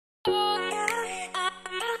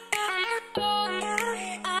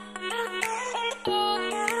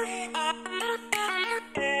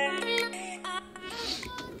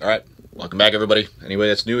All right, welcome back, everybody. Anybody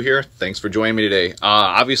that's new here, thanks for joining me today.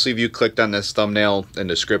 Obviously, if you clicked on this thumbnail and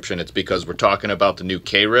description, it's because we're talking about the new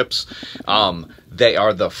K-Rips. They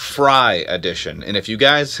are the Fry edition, and if you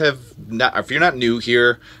guys have not, if you're not new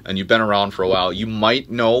here and you've been around for a while, you might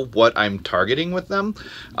know what I'm targeting with them.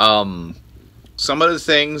 Some of the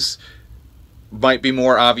things might be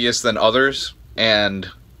more obvious than others, and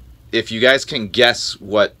if you guys can guess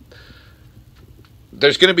what,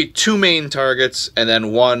 there's going to be two main targets and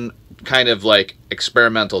then one kind of like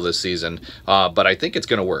experimental this season, but I think it's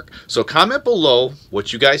going to work. So comment below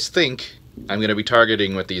what you guys think I'm going to be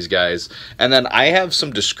targeting with these guys, and then I have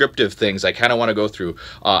some descriptive things I kind of want to go through.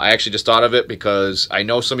 I actually just thought of it because I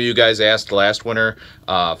know some of you guys asked last winter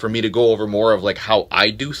for me to go over more of like how I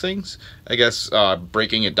do things, I guess,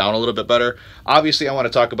 breaking it down a little bit better. Obviously, I want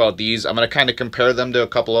to talk about these. I'm going to kind of compare them to a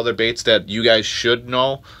couple other baits that you guys should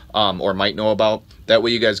know or might know about. That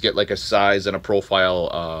way you guys get like a size and a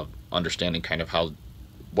profile understanding kind of how,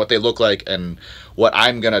 what they look like and what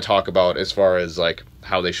I'm going to talk about as far as like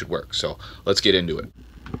how they should work. So let's get into it.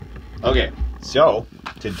 Okay, so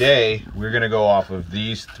today we're going to go off of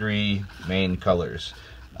these three main colors.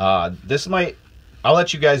 This might, I'll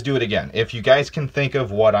let you guys do it again. If you guys can think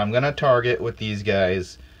of what I'm going to target with these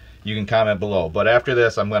guys, you can comment below. But after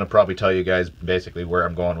this, I'm going to probably tell you guys basically where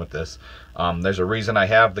I'm going with this. There's a reason I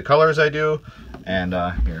have the colors I do. And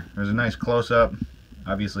here, there's a nice close-up.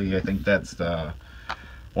 Obviously, I think that's the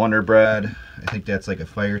Wonder Bread. I think that's like a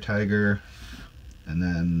Fire Tiger. And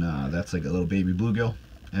then that's like a little baby bluegill.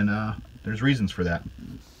 And there's reasons for that.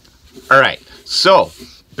 All right, so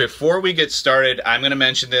before we get started, I'm going to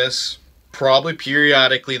mention this probably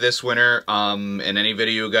periodically this winter in any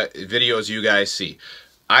videos you guys see.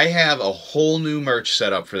 I have a whole new merch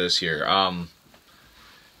set up for this year.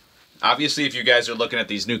 Obviously, if you guys are looking at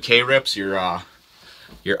these new K-Rips, you're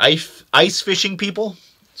ice fishing people.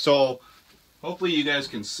 So hopefully you guys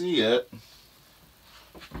can see it.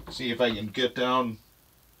 See if I can get down.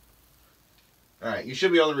 All right, you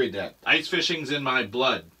should be able to read that. Ice fishing's in my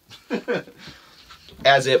blood.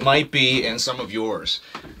 As it might be in some of yours.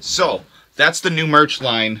 So that's the new merch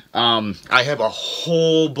line. I have a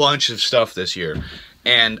whole bunch of stuff this year.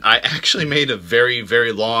 And I actually made a very,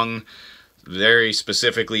 very long, very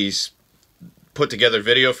specifically put together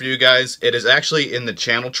video for you guys. It is actually in the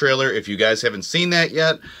channel trailer. If you guys haven't seen that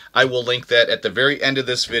yet, I will link that at the very end of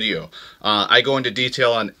this video. I go into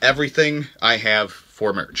detail on everything I have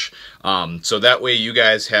for merch. So that way you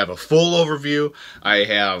guys have a full overview. I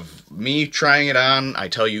have me trying it on. I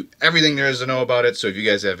tell you everything there is to know about it. So if you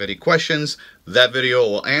guys have any questions, that video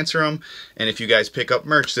will answer them. And if you guys pick up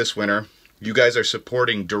merch this winter, you guys are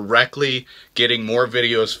supporting directly getting more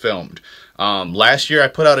videos filmed. Last year I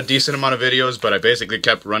put out a decent amount of videos, but I basically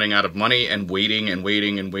kept running out of money and waiting and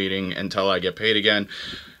waiting and waiting until I get paid again.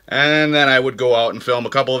 And then I would go out and film a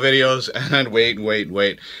couple of videos and then wait and wait and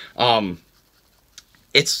wait.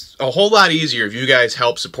 It's a whole lot easier if you guys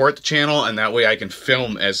help support the channel, and that way I can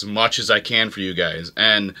film as much as I can for you guys.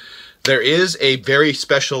 And there is a very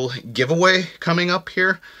special giveaway coming up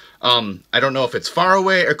here. I don't know if it's far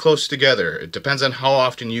away or close together. It depends on how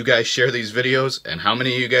often you guys share these videos and how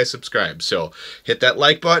many of you guys subscribe. So hit that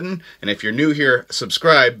like button, and if you're new here,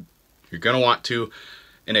 subscribe. You're going to want to.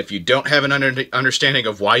 And if you don't have an understanding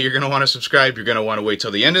of why you're going to want to subscribe, you're going to want to wait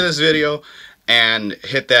till the end of this video and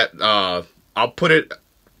hit that. I'll put it,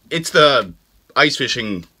 it's the ice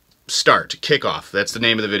fishing start, kickoff. That's the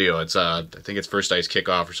name of the video. It's I think it's First Ice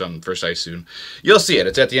Kickoff or something, First Ice Soon. You'll see it.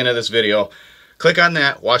 It's at the end of this video. Click on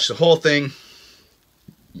that, watch the whole thing.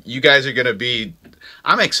 You guys are going to be,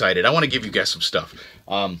 I'm excited. I want to give you guys some stuff.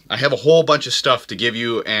 I have a whole bunch of stuff to give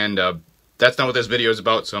you, and that's not what this video is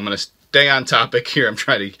about, so I'm going to stay on topic here. I'm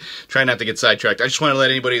trying not to get sidetracked. I just want to let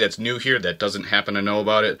anybody that's new here that doesn't happen to know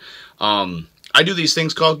about it. I do these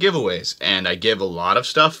things called giveaways, and I give a lot of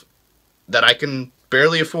stuff that I can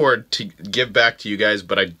barely afford to give back to you guys,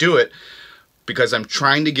 but I do it because I'm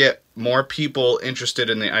trying to get more people interested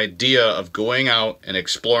in the idea of going out and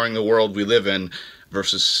exploring the world we live in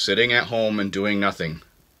versus sitting at home and doing nothing,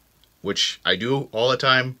 which I do all the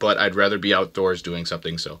time, but I'd rather be outdoors doing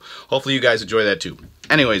something. So hopefully you guys enjoy that too.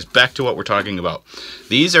 Anyways, back to what we're talking about.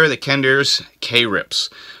 These are the Kenders K-Rips.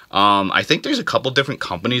 I think there's a couple different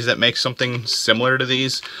companies that make something similar to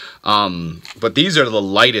these, but these are the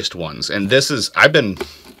lightest ones. And this is, I've been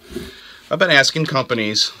asking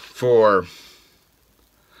companies for,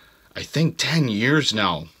 I think 10 years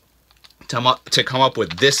now to come up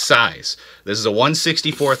with this size. This is a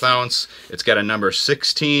 1/64 ounce. It's got a number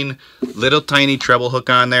 16 little tiny treble hook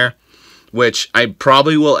on there, which I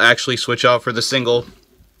probably will actually switch out for the single,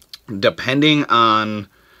 depending on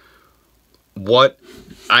what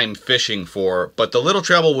I'm fishing for. But the little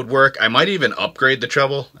treble would work. I might even upgrade the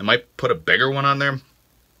treble. I might put a bigger one on there.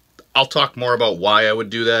 I'll talk more about why I would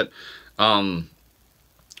do that.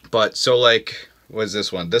 But so like, what is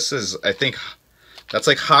this one? This is, I think, that's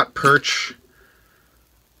like hot perch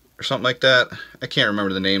or something like that. I can't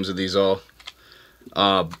remember the names of these all.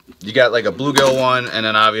 You got like a bluegill one, and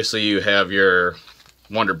then obviously you have your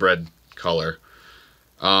Wonder Bread color.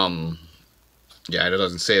 Yeah, it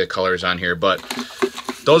doesn't say the colors on here, but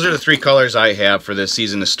those are the 3 colors I have for this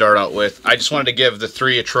season to start out with. I just wanted to give the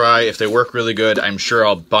 3 a try. If they work really good, I'm sure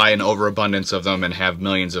I'll buy an overabundance of them and have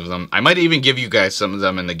millions of them. I might even give you guys some of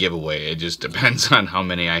them in the giveaway. It just depends on how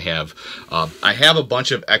many I have. I have a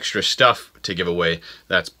bunch of extra stuff to give away.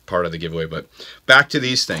 That's part of the giveaway, but back to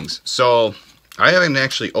these things. So I haven't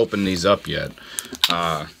actually opened these up yet.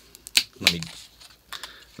 Let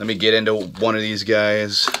me get into one of these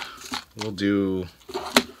guys. We'll do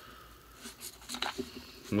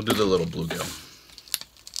the little bluegill.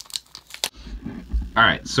 All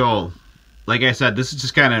right, so like I said, this is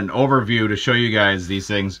just kind of an overview to show you guys these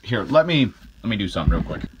things. Here, let me do something real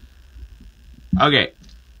quick. Okay,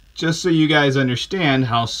 just so you guys understand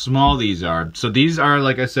how small these are. So these are,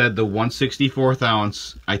 like I said, the 1/64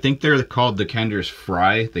 ounce. I think they're called the Kenders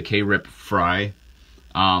Fry, the K-Rip Fry,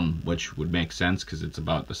 which would make sense because it's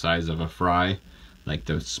about the size of a fry, like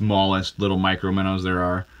the smallest little micro minnows there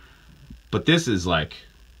are. But this is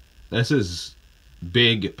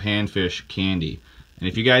big panfish candy. And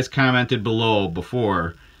if you guys commented below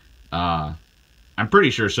before, I'm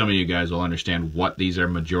pretty sure some of you guys will understand what these are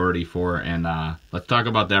majority for, and let's talk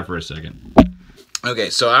about that for a second. Okay,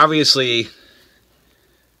 so obviously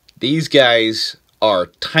these guys are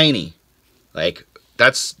tiny. Like,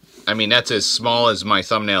 that's as small as my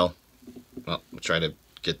thumbnail. Well, I'll try to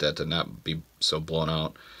get that to not be so blown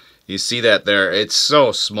out. You see that there? It's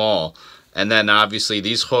so small. And then obviously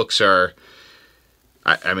these hooks are,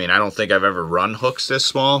 I mean, I don't think I've ever run hooks this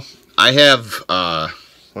small. I have,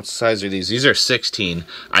 what size are these? These are 16.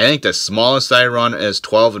 I think the smallest I run is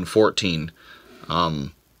 12 and 14.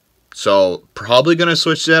 So probably going to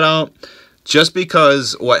switch that out, just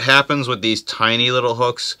because what happens with these tiny little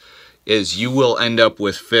hooks is you will end up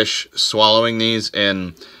with fish swallowing these,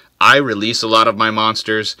 and I release a lot of my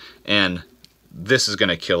monsters, and this is going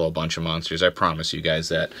to kill a bunch of monsters. I promise you guys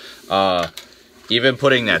that. Even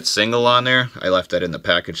putting that single on there, I left that in the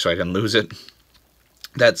package so I didn't lose it.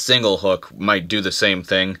 That single hook might do the same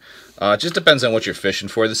thing. It just depends on what you're fishing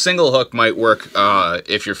for. The single hook might work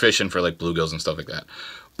if you're fishing for like bluegills and stuff like that.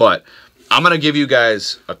 But I'm going to give you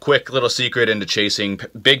guys a quick little secret into chasing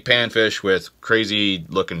big panfish with crazy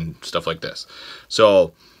looking stuff like this.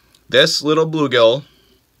 So this little bluegill,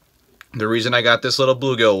 the reason I got this little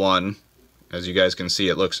bluegill one, as you guys can see,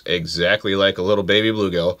 it looks exactly like a little baby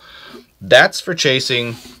bluegill. That's for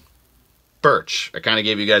chasing perch. I kind of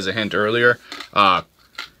gave you guys a hint earlier.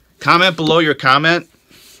 Comment below your comment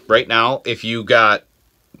right now if you got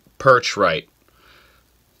perch right.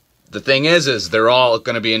 The thing is they're all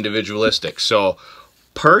going to be individualistic. So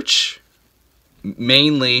perch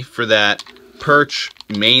mainly for that, perch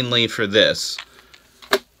mainly for this.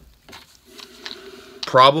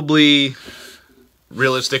 Probably,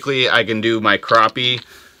 realistically, I can do my crappie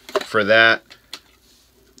for that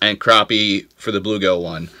and crappie for the bluegill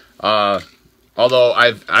one. Although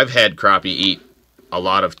I've had crappie eat a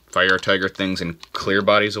lot of fire tiger things in clear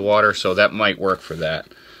bodies of water, so that might work for that.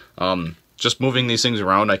 Just moving these things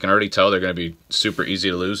around, I can already tell they're going to be super easy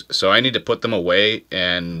to lose. So I need to put them away,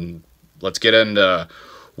 and let's get into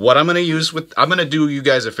what I'm going to use with. I'm going to do you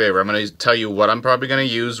guys a favor. I'm going to tell you what I'm probably going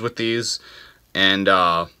to use with these, and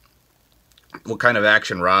what kind of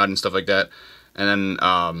action rod and stuff like that, and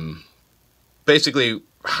then basically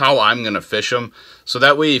how I'm going to fish them. So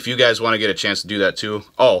that way, if you guys want to get a chance to do that too.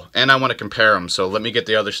 Oh, and I want to compare them. So let me get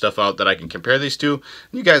the other stuff out that I can compare these to. And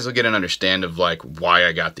you guys will get an understanding of like why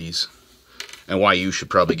I got these and why you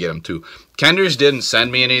should probably get them too. Kenders didn't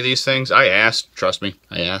send me any of these things. I asked, trust me,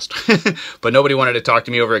 I asked. But nobody wanted to talk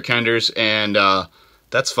to me over at Kenders, and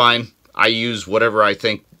that's fine. I use whatever I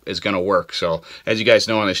think is going to work. So as you guys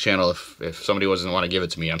know on this channel, if somebody doesn't want to give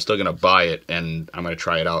it to me, I'm still going to buy it and I'm going to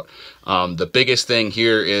try it out. The biggest thing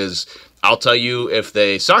here is I'll tell you if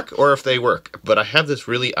they suck or if they work, but I have this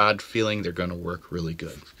really odd feeling they're going to work really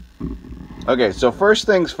good. Okay, so first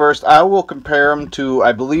things first, I will compare them to,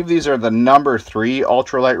 I believe these are the number 3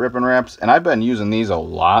 ultralight ripping wraps, and I've been using these a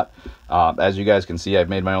lot. As you guys can see, I've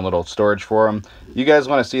made my own little storage for them. You guys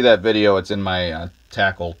want to see that video, it's in my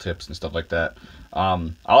tackle tips and stuff like that.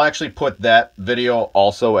 I'll actually put that video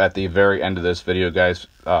also at the very end of this video, guys,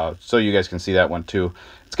 so you guys can see that one too.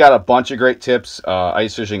 It's got a bunch of great tips,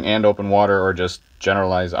 ice fishing and open water, or just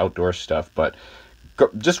generalized outdoor stuff. But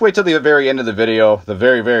just wait till the very end of the video, the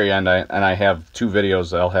very end, and I have 2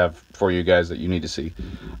 videos I'll have for you guys that you need to see.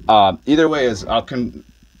 Either way, is I'll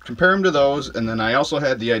compare them to those, and then I also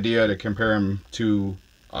had the idea to compare them to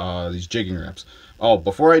these jigging wraps. Oh,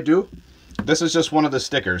 before I do, this is just one of the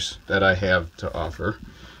stickers that I have to offer.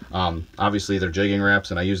 Obviously they're jigging wraps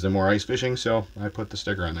and I use them more ice fishing, so I put the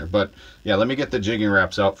sticker on there. But yeah, let me get the jigging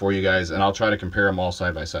wraps out for you guys and I'll try to compare them all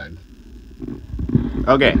side by side.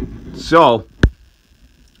 Okay, so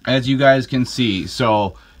as you guys can see,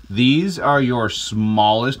 so these are your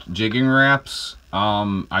smallest jigging wraps.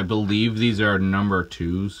 I believe these are number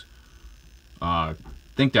 2s. I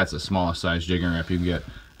think that's the smallest size jigging wrap you can get.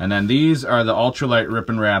 And then these are the ultralight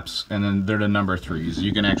ripping wraps, and then they're the number 3s.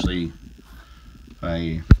 You can actually, if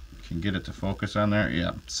I can get it to focus on there,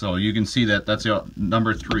 yeah. So you can see that that's the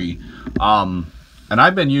number 3. And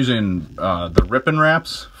I've been using the ripping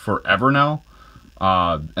wraps forever now.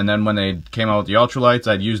 And then when they came out with the ultralights,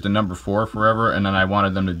 I'd used the number 4 forever, and then I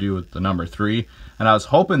wanted them to do with the number 3. And I was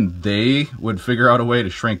hoping they would figure out a way to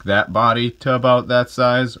shrink that body to about that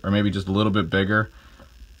size, or maybe just a little bit bigger.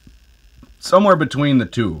 Somewhere between the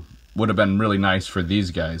 2 would have been really nice for these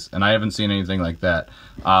guys, and I haven't seen anything like that.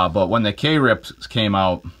 But when the K-Rips came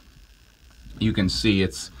out, you can see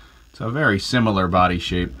it's a very similar body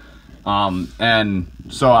shape. And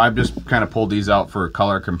so I've just kind of pulled these out for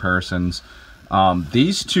color comparisons.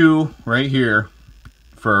 These 2 right here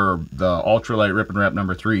for the ultralight rip and wrap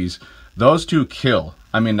number 3s, those 2 kill.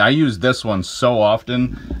 I mean, I use this one so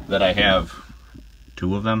often that I have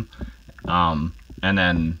 2 of them. And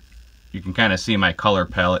then you can kind of see my color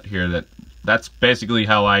palette here. That's basically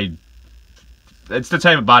how it's the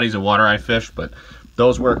type of bodies of water I fish, but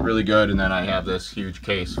those work really good. And then I have this huge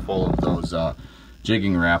case full of those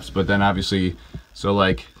jigging wraps. But then obviously, so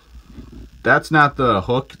like, that's not the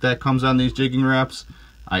hook that comes on these jigging wraps.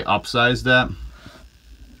 I upsized that,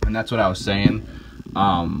 and that's what I was saying.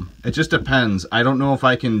 It just depends. I don't know if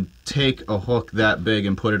I can take a hook that big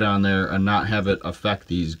and put it on there and not have it affect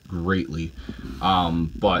these greatly.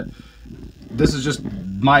 But this is just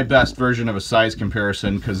my best version of a size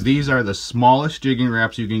comparison, because these are the smallest jigging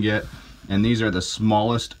wraps you can get, and these are the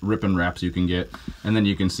smallest ripping wraps you can get. And then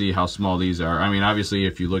you can see how small these are. I mean, obviously,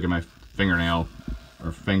 if you look at my fingernail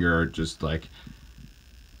or finger, just like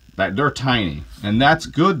that, they're tiny. And that's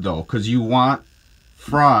good though, because you want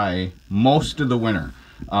fry most of the winter.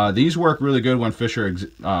 These work really good when fish are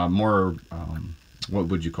more, what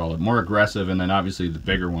would you call it, more aggressive. And then obviously the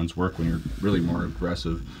bigger ones work when you're really more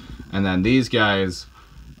aggressive. And then these guys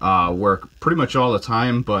work pretty much all the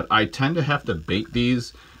time, but I tend to have to bait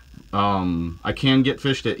these. I can get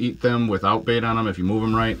fish to eat them without bait on them if you move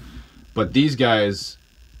them right, but these guys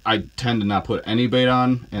I tend to not put any bait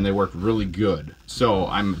on, and they work really good. So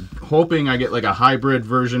I'm hoping I get like a hybrid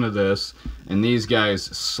version of this, and these guys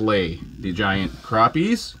slay the giant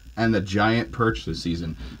crappies and the giant perch this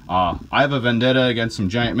season. I have a vendetta against some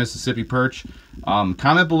giant Mississippi perch.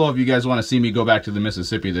 Comment below if you guys want to see me go back to the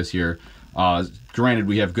Mississippi this year. Granted,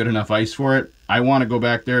 we have good enough ice for it. I want to go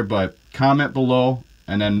back there, but comment below.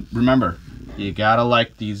 And then remember, you gotta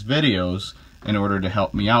like these videos in order to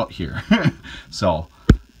help me out here. So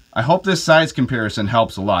I hope this size comparison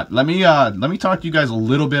helps a lot. Let me talk to you guys a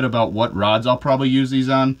little bit about what rods I'll probably use these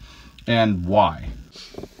on and why.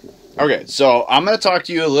 Okay, so I'm going to talk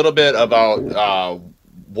to you a little bit about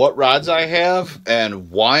what rods I have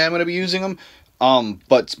and why I'm going to be using them.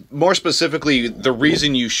 But more specifically, the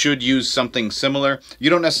reason you should use something similar. You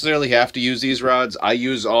don't necessarily have to use these rods. I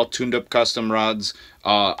use all tuned up custom rods.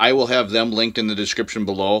 I will have them linked in the description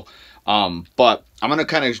below. But I'm going to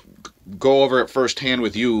kind of go over it firsthand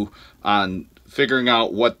with you on figuring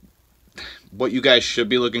out what you guys should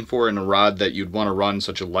be looking for in a rod that you'd want to run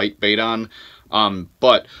such a light bait on.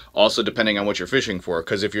 But also depending on what you're fishing for.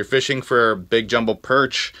 Because if you're fishing for big jumbo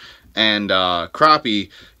perch and crappie,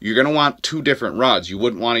 you're going to want 2 different rods. You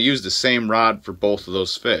wouldn't want to use the same rod for both of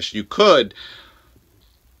those fish. You could,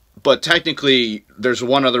 but technically there's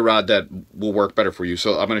one other rod that will work better for you.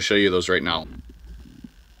 So I'm going to show you those right now.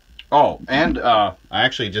 Oh, and I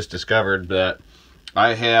actually just discovered that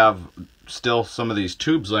I have still some of these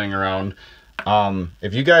tubes laying around.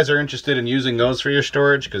 If you guys are interested in using those for your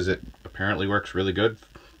storage, because it apparently works really good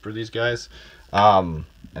for these guys,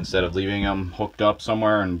 instead of leaving them hooked up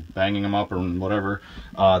somewhere and banging them up or whatever,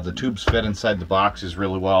 the tubes fit inside the boxes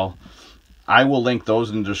really well. I will link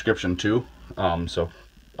those in the description too. So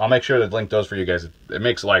I'll make sure to link those for you guys. It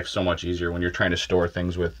makes life so much easier when you're trying to store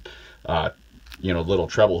things with you know, little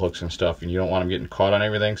treble hooks and stuff, and you don't want them getting caught on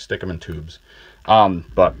everything, stick them in tubes.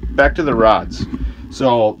 But back to the rods.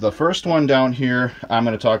 So the first one down here I'm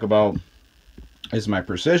going to talk about is my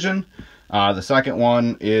Precision. The second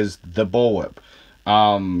one is the Bullwhip.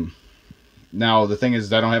 Now the thing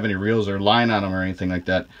is, I don't have any reels or line on them or anything like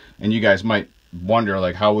that, and you guys might wonder,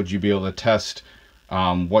 like, how would you be able to test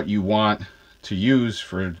what you want to use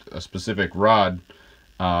for a specific rod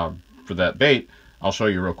for that bait. I'll show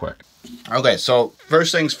you real quick. Okay, so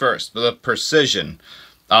first things first, the Precision.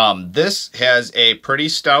 This has a pretty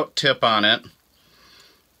stout tip on it,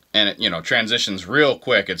 and it, you know, transitions real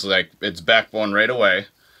quick. It's like it's backbone right away.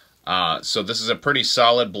 So this is a pretty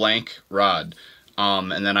solid blank rod.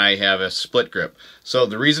 And then I have a split grip. So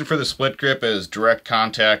the reason for the split grip is direct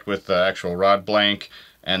contact with the actual rod blank.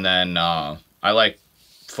 And then I like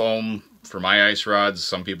foam for my ice rods.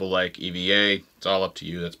 Some people like EVA. It's all up to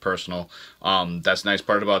you. That's personal. That's the nice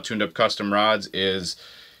part about tuned up custom rods is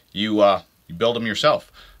you build them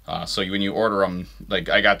yourself. So when you order them, like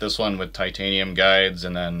I got this one with titanium guides,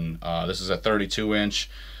 and then this is a 32-inch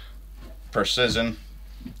Precision.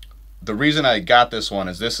 The reason I got this one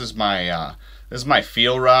is this is my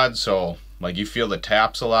feel rod, so like you feel the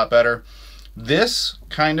taps a lot better. This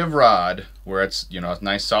kind of rod, where it's, you know, a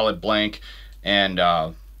nice solid blank and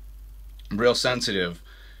real sensitive,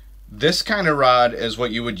 this kind of rod is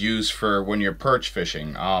what you would use for when you're perch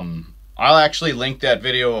fishing. I'll actually link that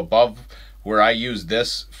video above where I use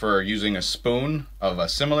this for using a spoon of a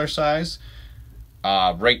similar size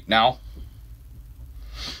right now.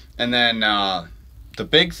 And then the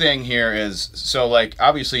big thing here is, so like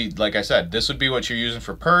obviously, like I said, this would be what you're using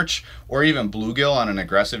for perch or even bluegill on an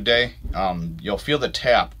aggressive day. You'll feel the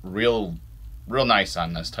tap real nice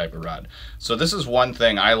on this type of rod. So this is one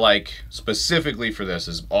thing I like specifically for this,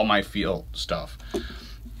 is all my feel stuff.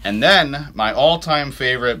 And then my all-time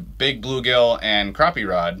favorite big bluegill and crappie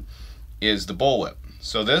rod is the Bullwhip.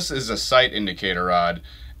 So this is a sight indicator rod,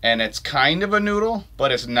 and it's kind of a noodle,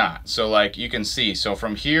 but it's not. So like you can see, so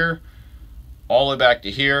from here all the way back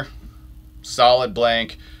to here, solid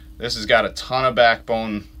blank. This has got a ton of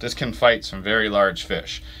backbone. This can fight some very large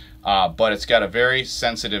fish, but it's got a very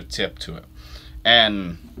sensitive tip to it.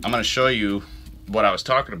 And I'm going to show you what I was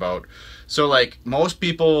talking about. So like most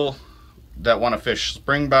people that want to fish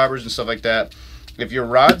spring bobbers and stuff like that, if your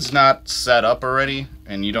rod's not set up already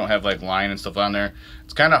and you don't have like line and stuff on there,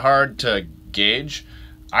 it's kind of hard to gauge.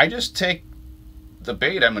 I just take the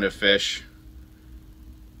bait I'm going to fish,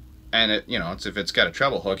 and it, you know, if it's got a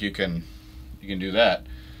treble hook, you can do that.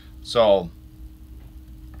 So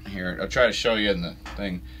here, I'll try to show you in the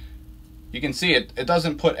thing. You can see it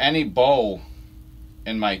doesn't put any bow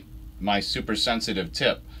in my super sensitive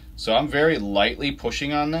tip. So I'm very lightly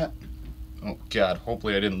pushing on that. Oh God,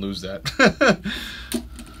 hopefully I didn't lose that.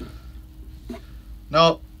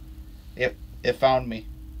 No, it found me.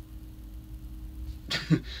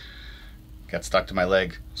 Got stuck to my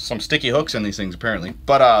leg. Some sticky hooks in these things apparently.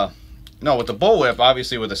 But no, with the Bullwhip,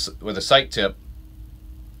 obviously with a sight tip,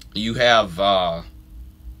 you have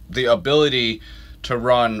the ability to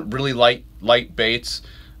run really light baits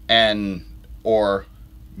or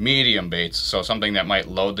medium baits, so something that might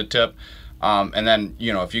load the tip. And then,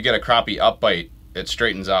 you know, if you get a crappie upbite, it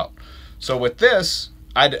straightens out. So with this,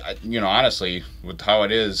 you know, honestly, with how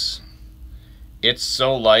it is, it's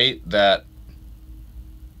so light that,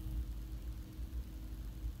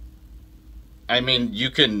 I mean,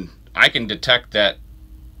 I can detect that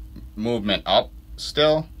movement up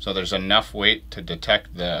still, so there's enough weight to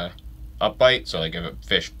detect the upbite, so like if a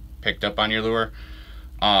fish picked up on your lure.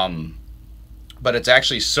 But it's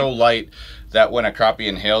actually so light that when a crappie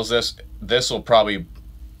inhales this will probably,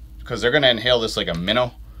 because they're going to inhale this like a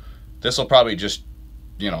minnow, this will probably just,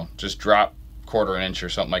 you know, just drop quarter an inch or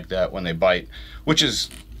something like that when they bite, which is,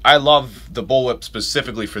 I love the Bullwhip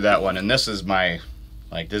specifically for that one. And this is my,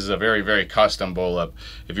 like, this is a very, very custom Bullwhip.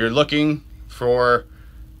 If you're looking for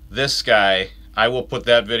this guy, I will put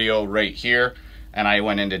that video right here, and I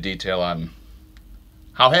went into detail on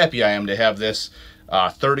how happy I am to have this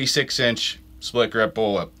 36-inch split grip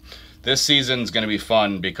Bullwhip. This season's going to be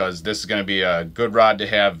fun because this is going to be a good rod to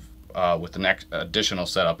have with the next additional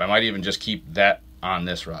setup. I might even just keep that on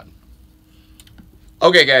this rod.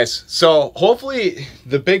 Okay guys, so hopefully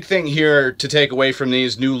the big thing here to take away from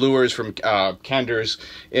these new lures from Kenders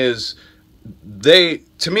is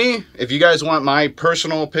to me, if you guys want my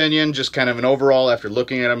personal opinion, just kind of an overall after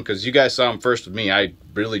looking at them, because you guys saw them first with me, I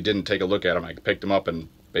really didn't take a look at them. I picked them up and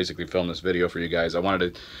basically filmed this video for you guys. I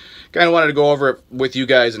kind of wanted to go over it with you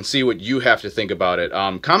guys and see what you have to think about it.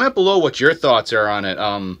 Comment below what your thoughts are on it.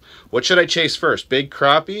 What should I chase first, big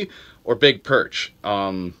crappie or big perch?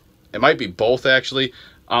 It might be both, actually.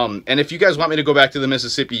 And if you guys want me to go back to the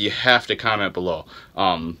Mississippi, you have to comment below.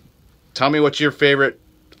 Tell me what your favorite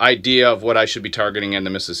idea of what I should be targeting in the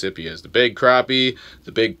Mississippi is. The big crappie,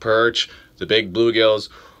 the big perch, the big bluegills,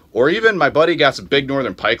 or even my buddy got some big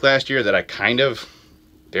northern pike last year that I kind of,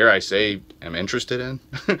 dare I say, am interested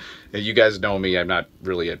in. You guys know me, I'm not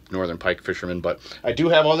really a northern pike fisherman, but I do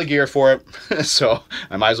have all the gear for it, so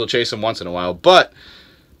I might as well chase them once in a while. But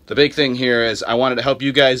the big thing here is I wanted to help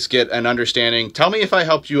you guys get an understanding. Tell me if I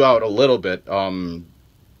helped you out a little bit.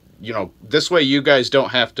 You know, this way you guys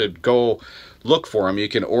don't have to go look for them. You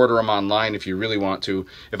can order them online if you really want to.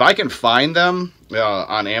 If I can find them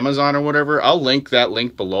on Amazon or whatever, I'll link that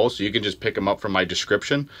link below so you can just pick them up from my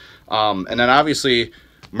description. And then obviously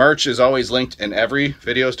merch is always linked in every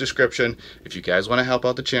video's description. If you guys want to help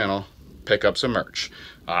out the channel, pick up some merch.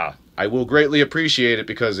 I will greatly appreciate it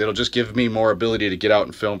because it'll just give me more ability to get out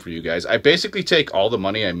and film for you guys. I basically take all the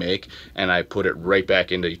money I make and I put it right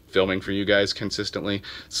back into filming for you guys consistently.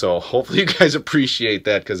 So hopefully you guys appreciate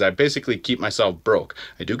that because I basically keep myself broke.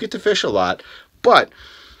 I do get to fish a lot, but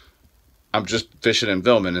I'm just fishing and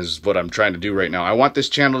filming is what I'm trying to do right now. I want this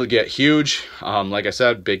channel to get huge. Like I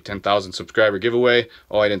said, big 10,000 subscriber giveaway.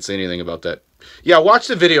 Oh, I didn't say anything about that. Yeah, watch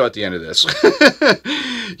the video at the end of this.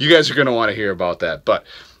 You guys are going to want to hear about that. But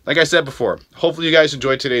like I said before, hopefully you guys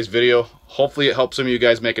enjoyed today's video. Hopefully it helps some of you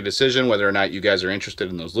guys make a decision whether or not you guys are interested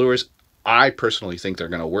in those lures. I personally think they're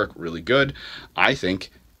going to work really good. I think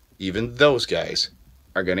even those guys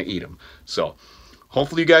are going to eat them. So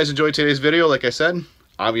hopefully you guys enjoyed today's video. Like I said,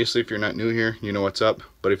 obviously if you're not new here, you know what's up.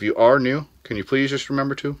 But if you are new, can you please just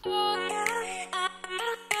remember to